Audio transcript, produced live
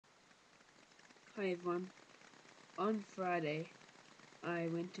Hi everyone. On Friday, I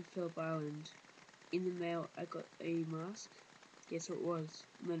went to Phillip Island. In the mail, I got a mask. Guess what it was?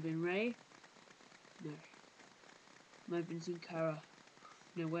 It might have been Ray? No. It might have been Zinkara.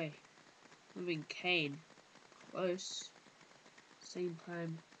 No way. It might have been Kane. Close. Same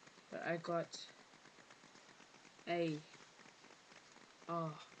time. But I got a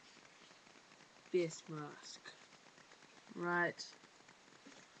Abyss mask. Right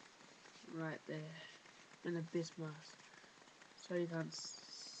there. An Abyss mask. So you can't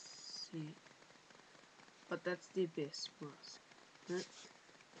see it. But that's the Abyss mask. Right?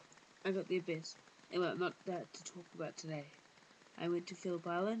 I got the Abyss. Anyway, not that to talk about today. I went to Phillip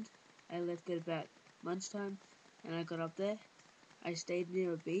Island. I left at about lunchtime, and I got up there. I stayed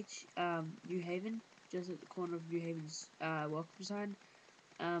near a beach, New Haven, just at the corner of New Haven's welcome sign.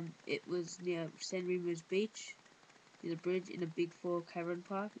 It was near San Remo's beach, near the bridge in a big 4 cavern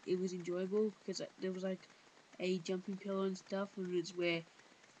park. It was enjoyable because there was like a jumping pillow and stuff, and it's where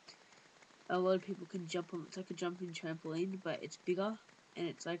a lot of people can jump on. It's like a jumping trampoline, but it's bigger and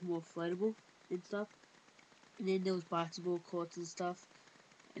it's like more floatable and stuff. And then there was basketball courts and stuff,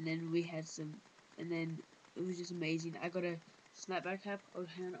 and then we had some, and then it was just amazing. I got a snapback cap. Oh,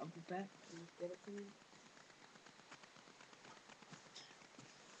 hang on, I'll be back. I'll get it for you.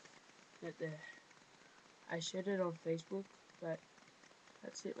 Right there. I shared it on Facebook, but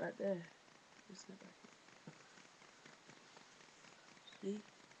that's it right there. The snapback cap. See?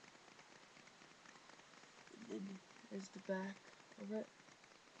 And then there's the back of it,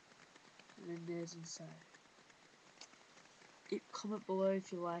 and then there's inside. Comment below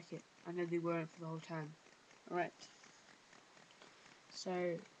if you like it. I'm going to be wearing it for the whole time. Alright.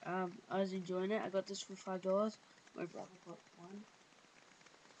 So, I was enjoying it. I got this for $5. My brother got one.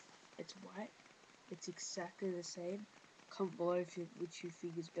 It's white. It's exactly the same. Comment below which you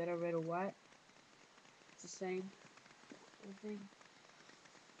think is better, red or white. It's the same thing.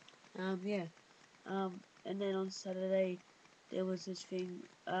 Yeah. And then on Saturday, there was this thing,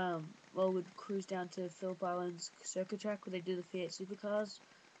 we'd cruise down to Phillip Island's circuit track where they do the Fiat supercars.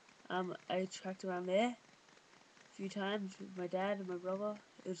 I tracked around there a few times with my dad and my brother.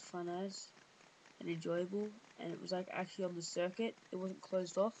 It was fun as and enjoyable, and it was like actually on the circuit. It wasn't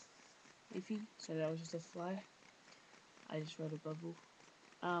closed off, anything, so that was just a fly. I just wrote a bubble.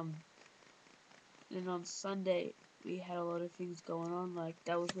 Then on Sunday, we had a lot of things going on, like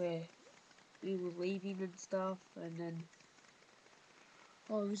that was where we were leaving and stuff, and then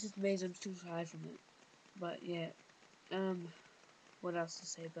it was just amazing. I'm still tired from it, but yeah. What else to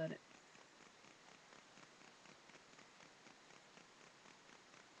say about it?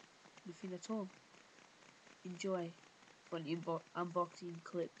 Nothing at all. Enjoy. For an unboxing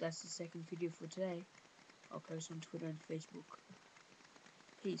clip, that's the second video for today. I'll post on Twitter and Facebook.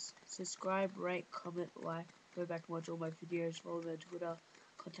 Peace. Subscribe, rate, comment, like. Go back and watch all my videos. Follow me on Twitter.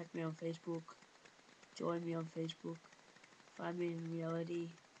 Contact me on Facebook. Join me on Facebook. Find me in reality.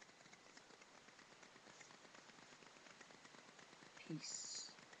 Peace.